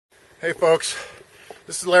Hey folks,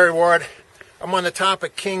 this is Larry Ward. I'm on the top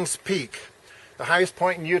of Kings Peak, the highest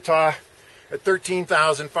point in Utah at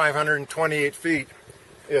 13,528 feet.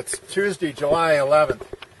 It's Tuesday, July 11th,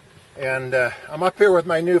 and I'm up here with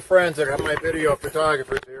my new friends that are my video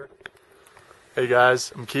photographers here. Hey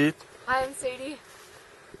guys, I'm Keith. Hi, I'm Sadie.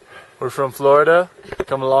 We're from Florida.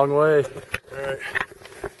 Come a long way. All right.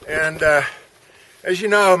 And as you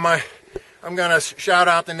know, I'm going to shout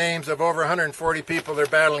out the names of over 140 people that are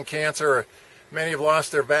battling cancer. Many have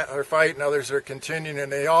lost their fight and others are continuing,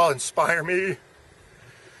 and they all inspire me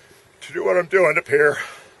to do what I'm doing up here.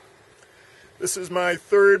 This is my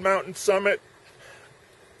third mountain summit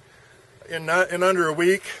in under a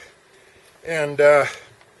week, and I'm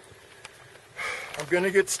going to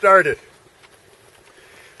get started.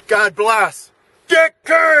 God bless Dick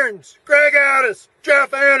Kearns, Greg Addis,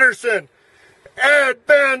 Jeff Anderson, Ed,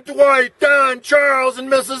 Ben, Dwight, Don, Charles, and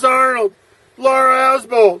Mrs. Arnold, Laura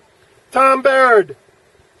Asbold, Tom Baird,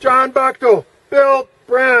 John Buchtel, Bill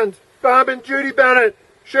Brand, Bob and Judy Bennett,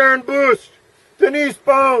 Sharon Boost, Denise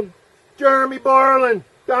Bone, Jeremy Borland,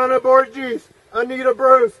 Donna Borges, Anita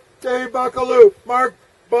Bruce, Dave Buckaloo, Mark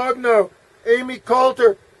Bogno, Amy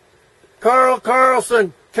Coulter, Carl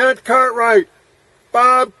Carlson, Kent Cartwright,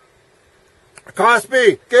 Bob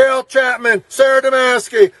Cosby, Gail Chapman, Sarah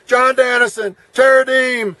Damaski, John Dannison, Tara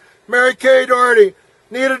Deem, Mary Kay Doherty,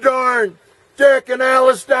 Nita Dorn, Dick and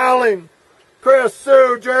Alice Dowling, Chris,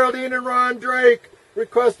 Sue, Geraldine and Ron Drake,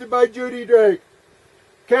 requested by Judy Drake,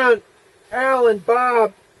 Kent, Alan,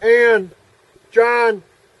 Bob, and Alan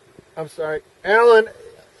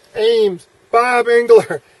Ames, Bob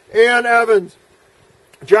Engler, Ann Evans,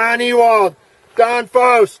 John Ewald, Don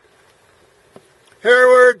Faust,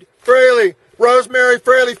 Hereward Fraley, Rosemary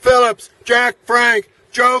Fraley Phillips, Jack Frank,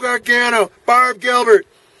 Joe Gargano, Barb Gilbert,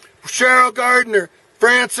 Cheryl Gardner,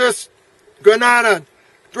 Francis Granada,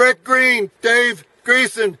 Rick Green, Dave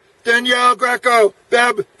Greason, Danielle Greco,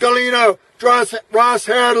 Beb Galino, Ross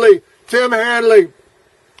Hadley, Tim Hanley,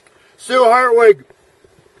 Sue Hartwig,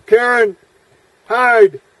 Karen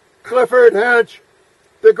Hyde, Clifford Hench,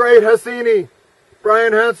 the Great Hassini,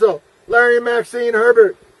 Brian Hensel, Larry Maxine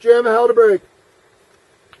Herbert, Jim Heldebrink,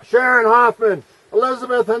 Sharon Hoffman,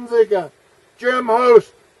 Elizabeth Hunziker, Jim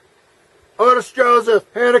Host, Otis Joseph,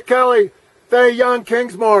 Hannah Kelly, Faye Young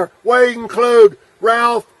Kingsmore, Wayne Kluge,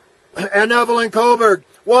 Ralph and Evelyn Kohlberg,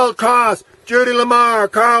 Walt Koss, Judy Lamar,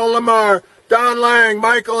 Carl Lamar, Don Lang,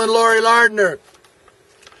 Michael and Lori Lardner,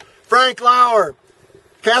 Frank Lauer,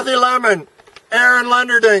 Kathy Lemon, Aaron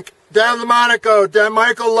Lunderdink, Dan Lamonaco, Dan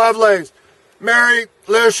Michael Lovelace, Mary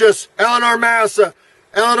Lucius, Eleanor Massa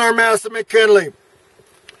McKinley,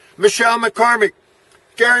 Michelle McCormick,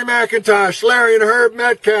 Gary McIntosh, Larry and Herb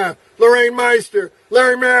Metcalf, Lorraine Meister,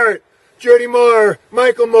 Larry Merritt, Judy Moore,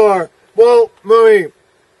 Michael Moore, Walt Mui,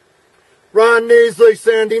 Ron Neasley,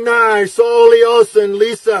 Sandy Nye, Soli Olsen,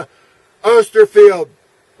 Lisa Osterfield,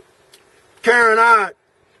 Karen Ott,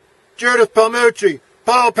 Judith Palmucci,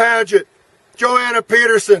 Paul Paget, Joanna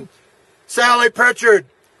Peterson, Sally Pritchard,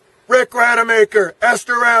 Rick Rademacher,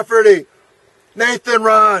 Esther Rafferty, Nathan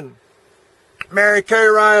Ron, Mary Kay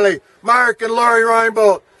Riley, Mark and Lori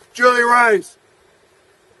Reinbold, Julie Rice,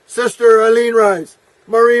 Sister Eileen Rice,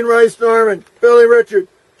 Maureen Rice Norman, Billy Richard,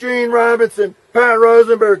 Gene Robinson, Pat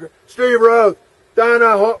Rosenberger, Steve Roth,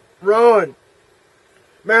 Donna Rowan,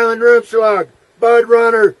 Marilyn Rupschlag, Bud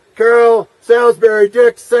Runner, Carol Salisbury,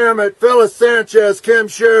 Dick Samet, Phyllis Sanchez, Kim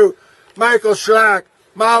Shue, Michael Schlack,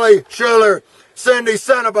 Molly Schuler, Cindy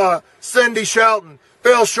Senebaugh, Cindy Shelton,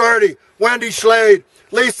 Bill Shorty, Wendy Slade,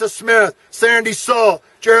 Lisa Smith, Sandy Soul,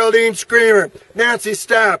 Geraldine Screamer, Nancy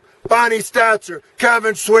Stapp, Bonnie Statzer,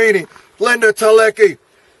 Kevin Sweeney, Linda Talicki,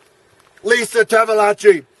 Lisa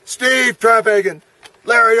Tevelacci, Steve Trefagan,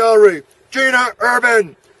 Larry Ulrich, Gina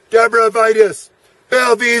Urban, Deborah Vitus,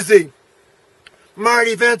 Bill Veazey,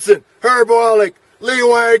 Marty Vincent, Herb Wallach, Lee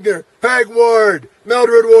Wagner, Peg Ward,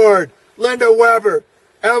 Mildred Ward, Linda Weber,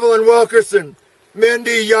 Evelyn Wilkerson,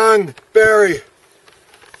 Mindy Young Berry.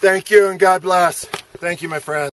 Thank you and God bless. Thank you, my friend.